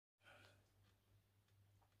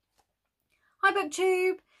Hi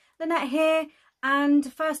BookTube, Lynette here,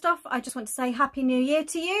 and first off I just want to say Happy New Year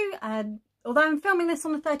to you. Although I'm filming this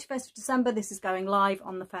on the 31st of December, this is going live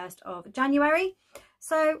on the 1st of January.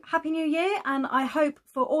 So Happy New Year, and I hope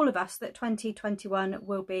for all of us that 2021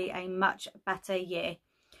 will be a much better year.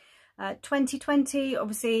 2020,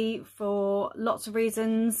 obviously for lots of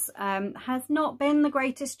reasons, has not been the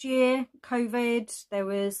greatest year. COVID, there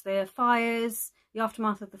was the fires, the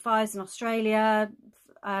aftermath of the fires in Australia,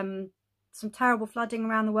 some terrible flooding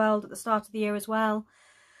around the world at the start of the year as well.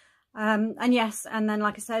 And then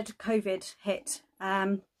like I said, COVID hit.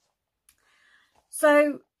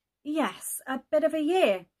 So yes, a bit of a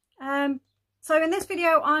year. So in this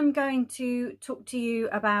video, I'm going to talk to you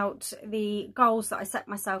about the goals that I set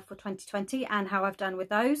myself for 2020 and how I've done with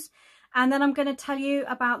those. And then I'm going to tell you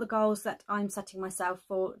about the goals that I'm setting myself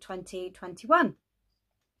for 2021.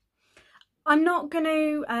 I'm not going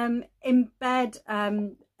to embed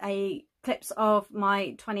clips of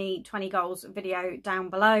my 2020 goals video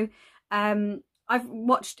down below. I've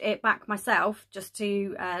watched it back myself just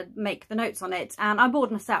to make the notes on it, and I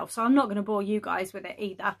bored myself, so I'm not going to bore you guys with it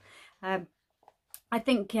either. I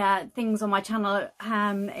think things on my channel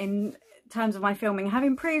in terms of my filming have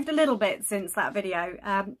improved a little bit since that video.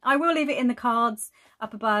 I will leave it in the cards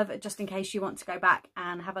up above just in case you want to go back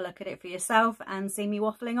and have a look at it for yourself and see me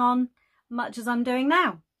waffling on much as I'm doing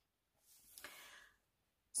now.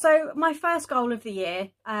 So my first goal of the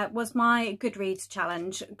year was my Goodreads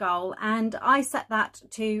challenge goal, and I set that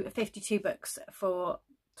to 52 books for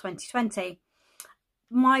 2020.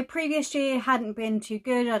 My previous year hadn't been too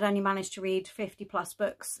good. I'd only managed to read 50 plus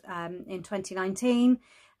books in 2019,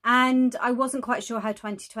 and I wasn't quite sure how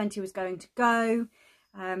 2020 was going to go,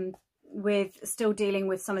 with still dealing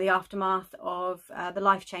with some of the aftermath of the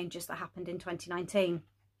life changes that happened in 2019.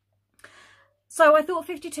 So I thought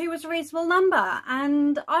 52 was a reasonable number,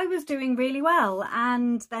 and I was doing really well,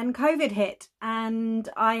 and then COVID hit and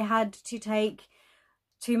I had to take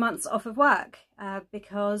 2 months off of work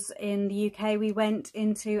because in the UK we went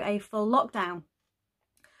into a full lockdown,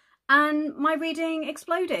 and my reading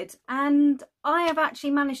exploded, and I have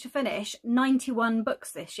actually managed to finish 91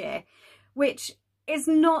 books this year, which is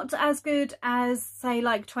not as good as say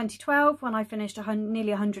like 2012 when I finished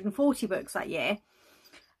nearly 140 books that year.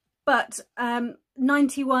 But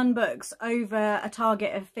 91 books over a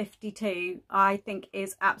target of 52, I think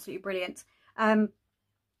is absolutely brilliant.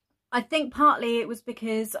 I think partly it was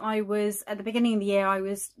because I was, at the beginning of the year, I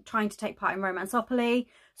was trying to take part in Romanceopoly.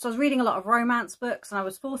 So I was reading a lot of romance books and I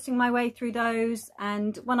was forcing my way through those.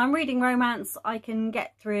 And when I'm reading romance, I can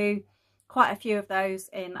get through quite a few of those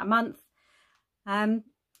in a month.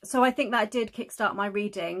 So I think that did kickstart my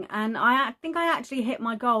reading. And I think I actually hit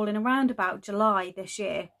my goal in around about July this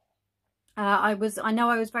year. I know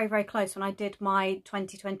I was very, very close when I did my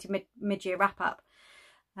 2020 mid-year wrap-up.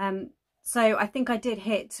 So I think I did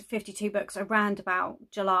hit 52 books around about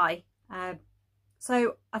July.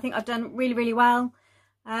 So I think I've done really, really well.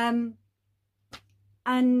 And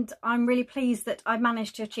I'm really pleased that I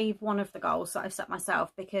managed to achieve one of the goals that I've set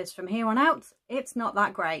myself, because from here on out, it's not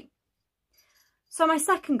that great. So my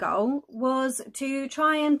second goal was to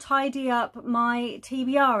try and tidy up my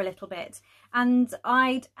TBR a little bit. And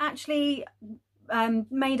I'd actually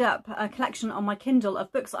made up a collection on my Kindle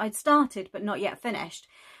of books that I'd started but not yet finished.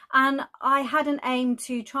 And I had an aim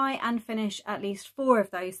to try and finish at least 4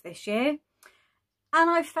 of those this year. And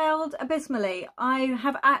I failed abysmally. I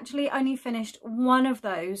have actually only finished 1 of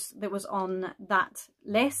those that was on that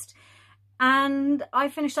list. And I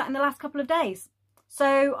finished that in the last couple of days.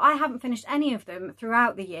 So I haven't finished any of them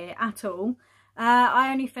throughout the year at all.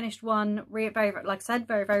 I only finished one, like I said,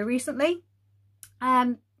 very, very recently.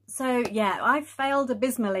 So yeah, I failed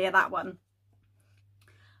abysmally at that one.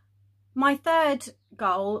 My third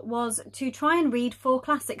goal was to try and read 4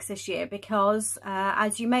 classics this year, because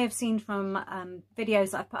as you may have seen from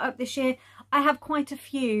videos that I've put up this year, I have quite a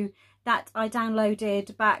few that I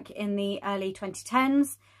downloaded back in the early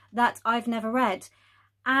 2010s that I've never read.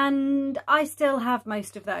 And I still have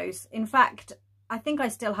most of those. In fact, I think I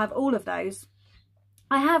still have all of those.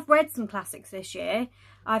 I have read some classics this year.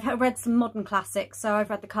 I've read some modern classics. So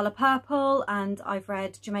I've read The Colour Purple and I've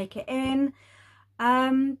read Jamaica Inn.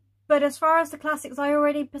 But as far as the classics I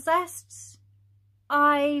already possessed,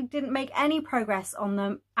 I didn't make any progress on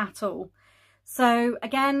them at all. So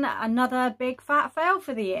again, another big fat fail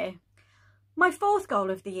for the year. My fourth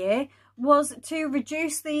goal of the year was to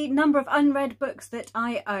reduce the number of unread books that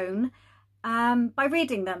I own by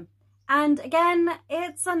reading them. And again,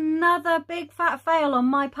 it's another big fat fail on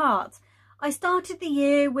my part. I started the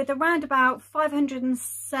year with around about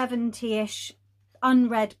 570-ish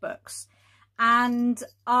unread books. and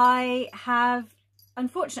I have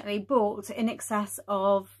unfortunately bought in excess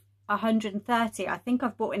of 130. I think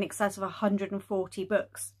I've bought in excess of 140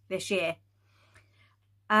 books this year,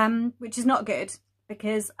 which is not good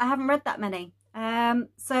because I haven't read that many.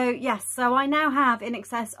 So yes, so I now have in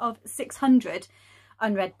excess of 600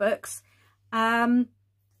 unread books.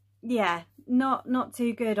 Yeah, not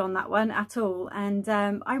too good on that one at all, and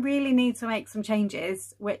I really need to make some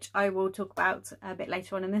changes, which I will talk about a bit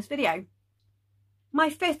later on in this video. My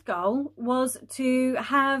fifth goal was to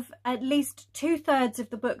have at least 2/3 of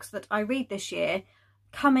the books that I read this year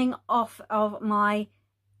coming off of my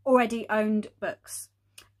already owned books.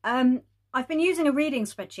 I've been using a reading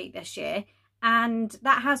spreadsheet this year, and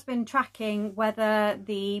that has been tracking whether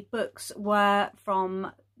the books were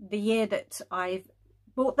from the year that I've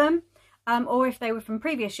bought them, or if they were from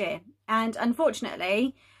previous year. And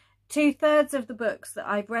unfortunately, 2/3 of the books that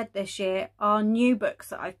I've read this year are new books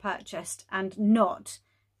that I've purchased and not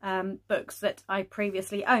books that I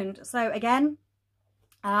previously owned. So again,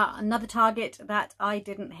 another target that I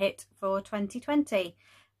didn't hit for 2020.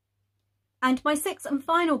 And my sixth and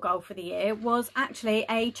final goal for the year was actually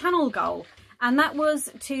a channel goal, and that was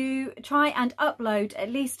to try and upload at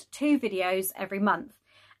least 2 videos every month.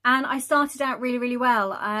 And I started out really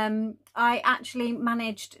well. I actually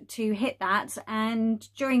managed to hit that, and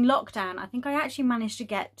during lockdown I think I actually managed to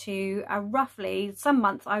get to roughly, some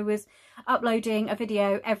months I was uploading a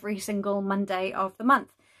video every single Monday of the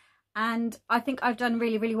month, and I think I've done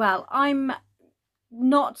really well. I'm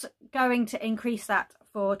not going to increase that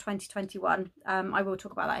for 2021. I will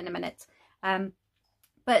talk about that in a minute,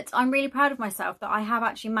 but I'm really proud of myself that I have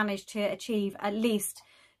actually managed to achieve at least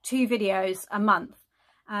 2 videos a month.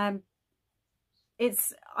 I'm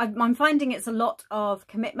finding it's a lot of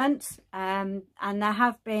commitment, and there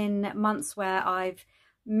have been months where I've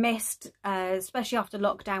missed, especially after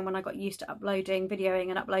lockdown when I got used to uploading, videoing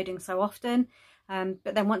and uploading so often,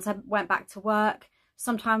 but then once I went back to work,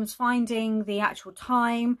 sometimes finding the actual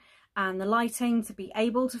time and the lighting to be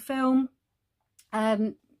able to film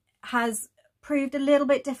has proved a little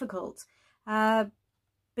bit difficult,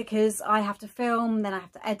 because I have to film, then I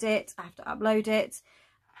have to edit, I have to upload it.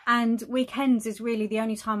 And weekends is really the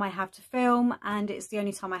only time I have to film, and it's the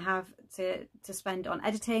only time I have to spend on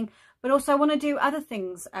editing. But also I want to do other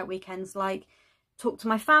things at weekends, like talk to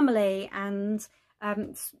my family and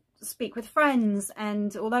speak with friends.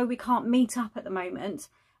 And although we can't meet up at the moment,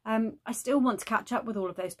 I still want to catch up with all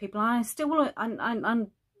of those people. And I still want to,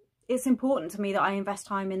 and it's important to me that I invest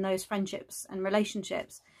time in those friendships and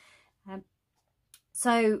relationships.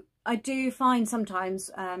 So I do find sometimes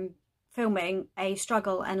filming a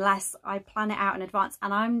struggle unless I plan it out in advance,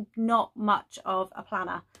 and I'm not much of a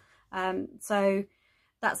planner, so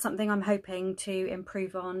that's something I'm hoping to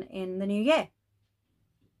improve on in the new year.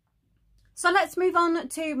 So let's move on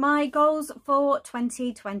to my goals for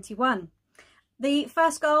 2021. The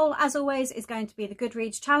first goal, as always, is going to be the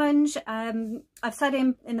Goodreads challenge. I've said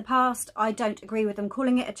in the past I don't agree with them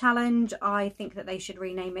calling it a challenge. I think that they should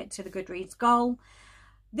rename it to the Goodreads goal.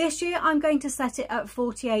 This year I'm going to set it at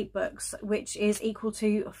 48 books, which is equal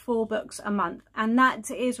to 4 books a month. And that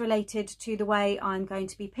is related to the way I'm going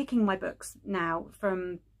to be picking my books now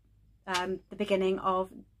from the beginning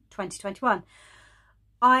of 2021.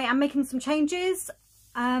 I am making some changes,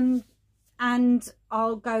 and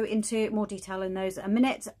I'll go into more detail in those in a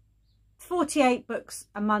minute. 48 books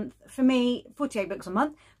a month for me, 48 books a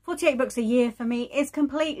month, 48 books a year for me is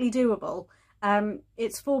completely doable.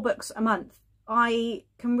 It's 4 books a month. I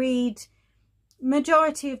can read,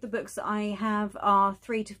 majority of the books that I have are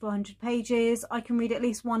 300 to 400 pages. I can read at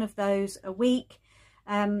least one of those a week,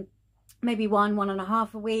 maybe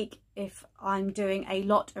 1.5 a week if I'm doing a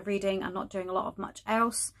lot of reading and not doing a lot of much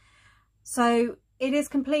else. So it is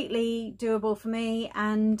completely doable for me,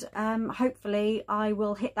 and hopefully I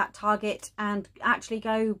will hit that target and actually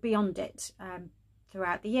go beyond it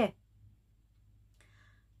throughout the year.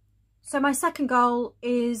 So my second goal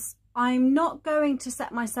is I'm not going to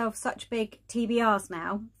set myself such big TBRs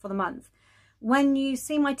now for the month. When you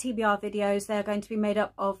see my TBR videos, they're going to be made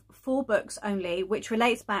up of 4 books only, which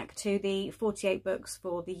relates back to the 48 books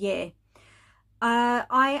for the year.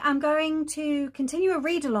 I am going to continue a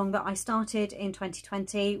read-along that I started in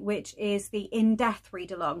 2020, which is the In Death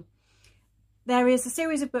read-along. There is a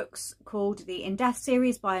series of books called the In Death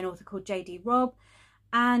series by an author called J.D. Robb,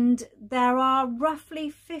 and there are roughly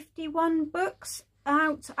 51 books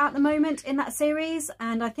out at the moment in that series,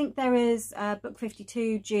 and I think there is book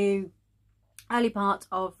 52 due early part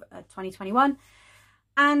of 2021,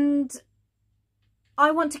 and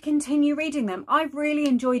I want to continue reading them. I've really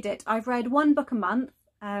enjoyed it. I've read 1 book a month,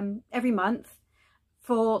 every month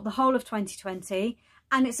for the whole of 2020.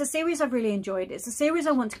 And it's a series I've really enjoyed. It's a series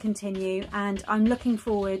I want to continue, and I'm looking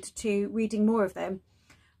forward to reading more of them.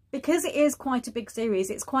 Because it is quite a big series,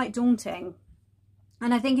 it's quite daunting.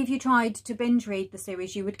 And I think if you tried to binge read the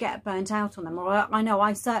series, you would get burnt out on them. Or I know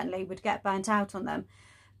I certainly would get burnt out on them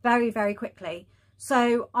very, very quickly.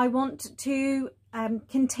 So I want to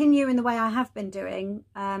continue in the way I have been doing,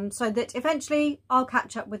 so that eventually I'll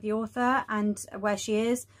catch up with the author and where she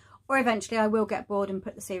is, or eventually I will get bored and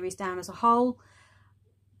put the series down as a whole.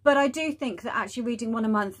 But I do think that actually reading one a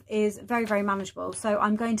month is very, very manageable. So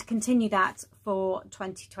I'm going to continue that for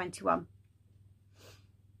 2021.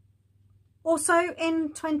 Also in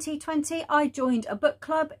 2020, I joined a book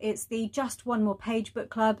club. It's the Just One More Page book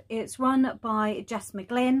club. It's run by Jess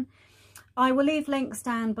McGlynn. I will leave links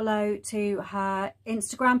down below to her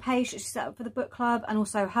Instagram page that she set up for the book club, and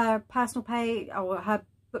also her personal page, or her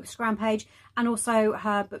Bookstagram page, and also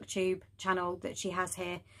her BookTube channel that she has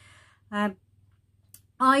here.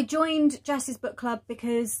 I joined Jess's book club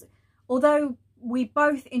because although we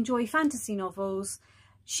both enjoy fantasy novels,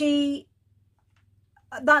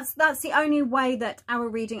 that's the only way that our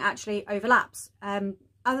reading actually overlaps.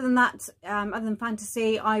 Other than that, other than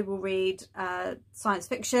fantasy, I will read science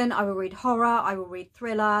fiction, I will read horror, I will read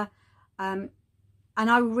thriller, and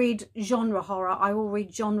I will read genre horror, I will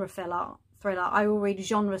read genre thriller, I will read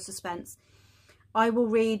genre suspense. I will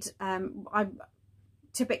read,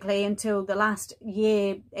 typically until the last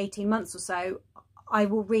year, 18 months or so, I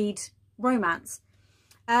will read romance.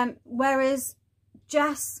 Whereas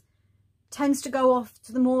Jess tends to go off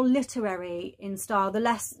to the more literary in style, the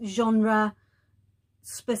less genre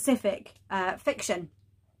specific fiction.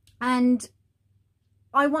 And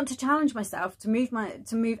I want to challenge myself to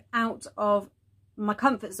move out of my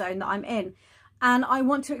comfort zone that I'm in. And I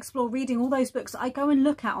want to explore reading all those books that I go and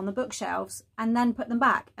look at on the bookshelves and then put them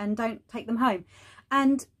back and don't take them home.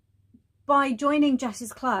 And by joining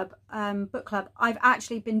Jess's club, book club, I've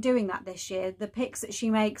actually been doing that this year. The picks that she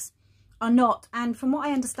makes are not, and from what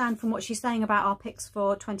I understand from what she's saying about our picks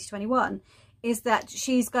for 2021, is that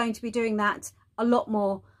she's going to be doing that a lot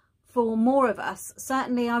more for more of us.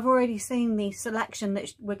 Certainly I've already seen the selection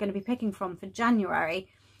that we're going to be picking from for January,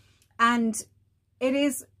 and it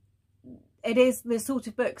is the sort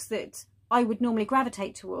of books that I would normally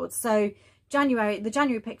gravitate towards. So the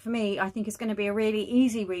January pick for me, I think, is going to be a really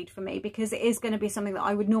easy read for me, because it is going to be something that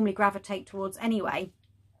I would normally gravitate towards anyway.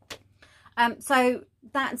 So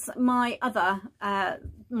that's my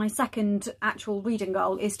my second actual reading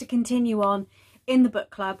goal, is to continue on in the book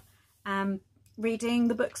club, reading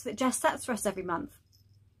the books that Jess sets for us every month.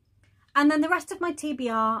 And then the rest of my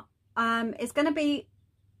TBR is going to be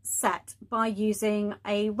set by using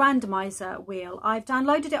a randomizer wheel. I've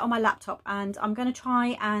downloaded it on my laptop, and I'm going to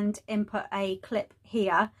try and input a clip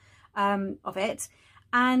here of it.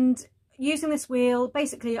 And using this wheel,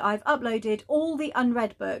 basically I've uploaded all the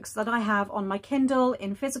unread books that I have on my Kindle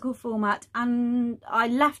in physical format, and I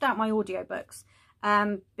left out my audiobooks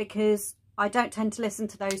because I don't tend to listen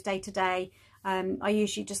to those day to day. I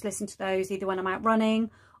usually just listen to those either when I'm out running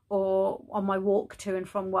or on my walk to and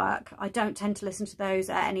from work. I don't tend to listen to those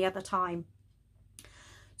at any other time.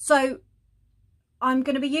 So I'm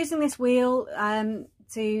going to be using this wheel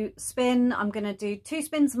to spin. I'm going to do 2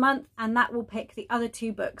 spins a month, and that will pick the other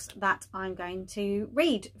 2 books that I'm going to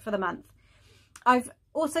read for the month. I've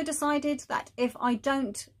also decided that if I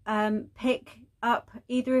don't pick up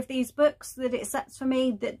either of these books that it sets for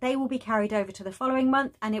me, that they will be carried over to the following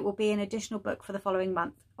month, and it will be an additional book for the following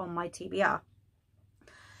month on my TBR.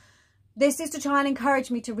 This is to try and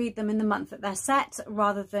encourage me to read them in the month that they're set,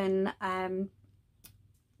 rather than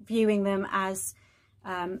viewing them as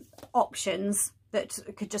options that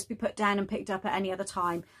could just be put down and picked up at any other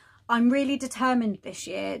time. I'm really determined this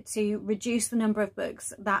year to reduce the number of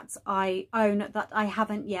books that I own that I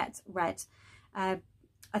haven't yet read.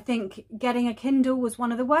 I think getting a Kindle was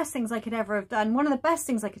one of the worst things I could ever have done, one of the best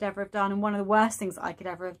things I could ever have done, and one of the worst things I could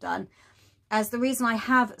ever have done. As the reason I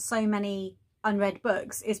have so many unread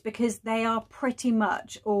books is because they are pretty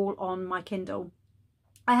much all on my Kindle.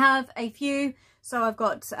 I have a few, so I've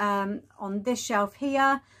got on this shelf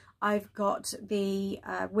here, I've got the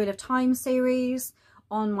Wheel of Time series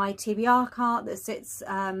on my TBR cart that sits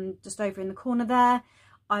just over in the corner there.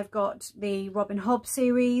 I've got the Robin Hobb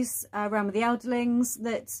series, Realm of the Elderlings,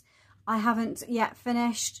 that I haven't yet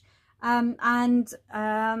finished. I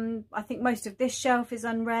think most of this shelf is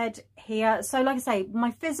unread here. So like I say,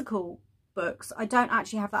 my physical books, I don't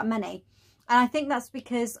actually have that many. And I think that's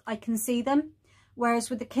because I can see them. Whereas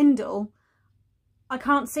with the Kindle, I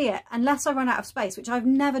can't see it unless I run out of space, which I've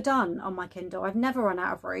never done on my Kindle. I've never run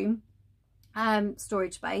out of room,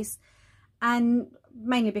 storage space. And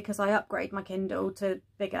mainly because I upgrade my Kindle to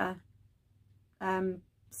bigger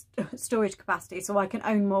storage capacity so I can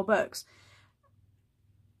own more books.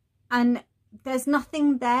 And there's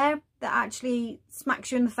nothing there that actually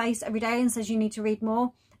smacks you in the face every day and says you need to read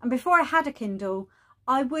more. And before I had a Kindle,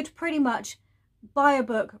 I would pretty much buy a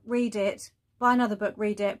book, read it, buy another book,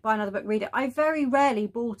 read it, buy another book, read it. I very rarely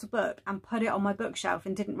bought a book and put it on my bookshelf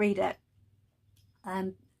and didn't read it.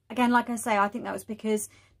 Again, like I say, I think that was because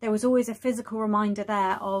there was always a physical reminder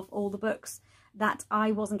there of all the books that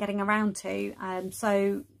I wasn't getting around to.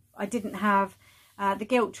 So I didn't have the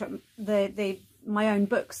guilt trip, my own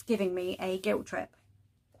books giving me a guilt trip.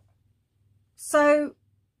 So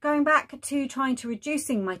going back to trying to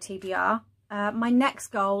reducing my TBR, my next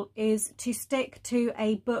goal is to stick to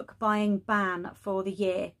a book buying ban for the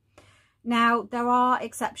year. Now, there are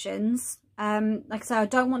exceptions. Like I say, I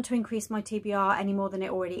don't want to increase my TBR any more than it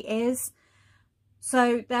already is.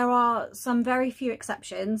 So there are some very few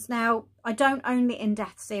exceptions. Now, I don't own the In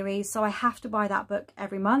Death series, so I have to buy that book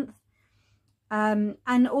every month.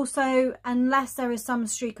 And also, unless there is some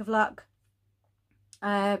streak of luck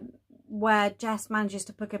where Jess manages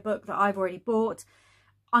to pick a book that I've already bought,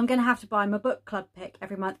 I'm going to have to buy my book club pick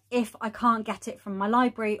every month if I can't get it from my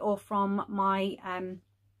library or from my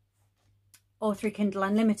or through Kindle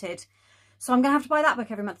Unlimited. So I'm going to have to buy that book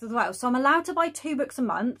every month as well. So I'm allowed to buy 2 books a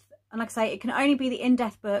month. And like I say, it can only be the In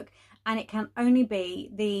Death book and it can only be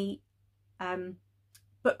the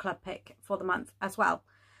book club pick for the month as well.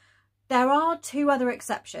 There are 2 other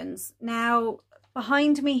exceptions. Now,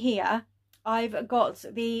 behind me here, I've got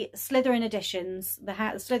the Slytherin editions, the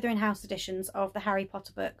Slytherin House editions of the Harry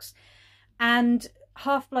Potter books. And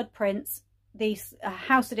Half-Blood Prince, these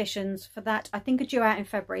house editions for that, I think are due out in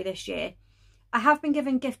February this year. I have been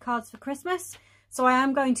given gift cards for Christmas, so I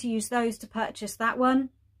am going to use those to purchase that one.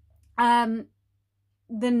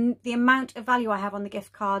 The amount of value I have on the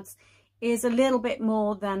gift cards is a little bit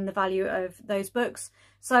more than the value of those books.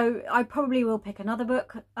 So I probably will pick another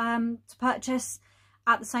book to purchase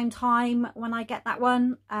at the same time when I get that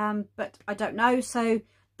one, but I don't know. So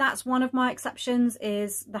that's one of my exceptions,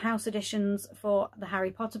 is the house editions for the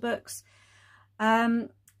Harry Potter books.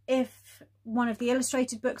 If one of the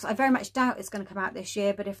illustrated books, I very much doubt it's going to come out this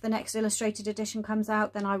year, but if the next illustrated edition comes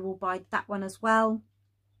out, then I will buy that one as well.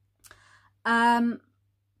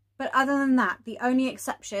 But other than that, the only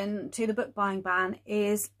exception to the book buying ban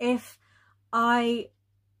is if I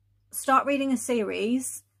start reading a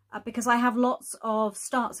series, because I have lots of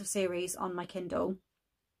starts of series on my Kindle.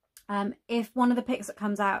 If one of the picks that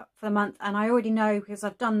comes out for the month, and I already know because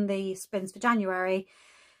I've done the spins for January,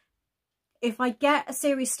 if I get a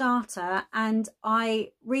series starter and I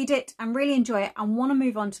read it and really enjoy it and want to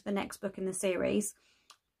move on to the next book in the series,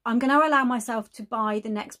 I'm going to allow myself to buy the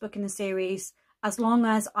next book in the series as long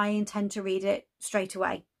as I intend to read it straight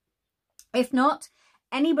away. If not,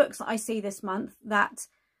 any books that I see this month that,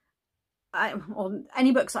 or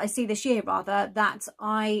any books that I see this year rather, that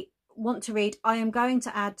I want to read, I am going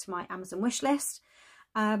to add to my Amazon wish list.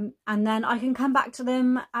 And then I can come back to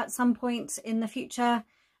them at some point in the future.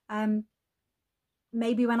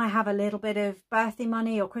 Maybe when I have a little bit of birthday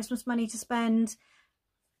money or Christmas money to spend,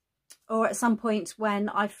 or at some point when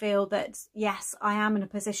I feel that, yes, I am in a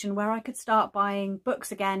position where I could start buying books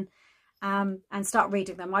again, and start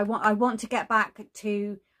reading them. I want to get back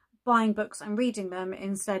to buying books and reading them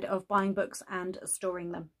instead of buying books and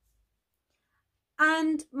storing them.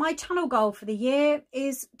 And my channel goal for the year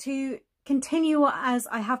is to continue as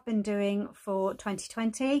I have been doing for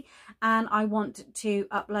 2020, and I want to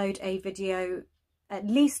upload a video at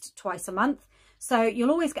least twice a month. So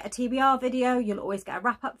you'll always get a TBR video, you'll always get a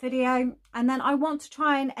wrap-up video, and then I want to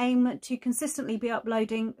try and aim to consistently be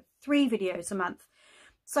uploading 3 videos a month.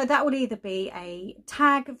 So that will either be a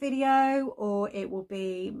tag video, or it will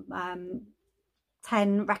be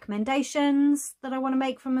 10 recommendations that I want to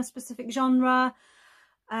make from a specific genre,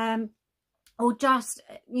 or just,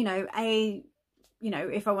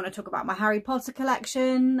 if I want to talk about my Harry Potter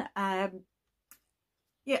collection,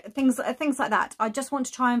 yeah, things like that. I just want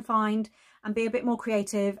to try and find and be a bit more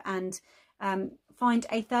creative and find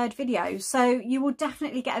a 3rd video. So you will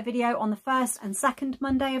definitely get a video on the 1st and 2nd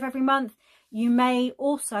Monday of every month. You may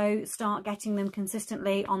also start getting them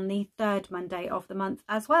consistently on the 3rd Monday of the month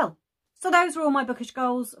as well. So those are all my bookish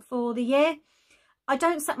goals for the year. I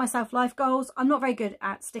don't set myself life goals. I'm not very good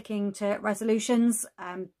at sticking to resolutions.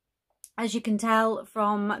 As you can tell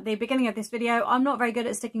from the beginning of this video, I'm not very good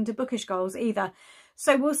at sticking to bookish goals either.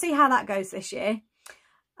 So we'll see how that goes this year.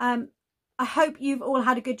 I hope you've all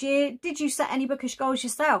had a good year. Did you set any bookish goals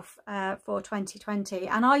yourself for 2020?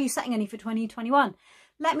 And are you setting any for 2021?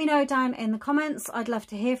 Let me know down in the comments. I'd love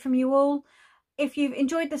to hear from you all. If you've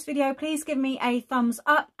enjoyed this video, please give me a thumbs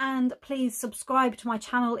up and please subscribe to my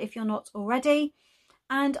channel if you're not already.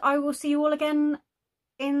 And I will see you all again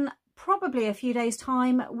in probably a few days'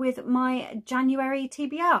 time with my January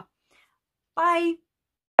TBR. Bye!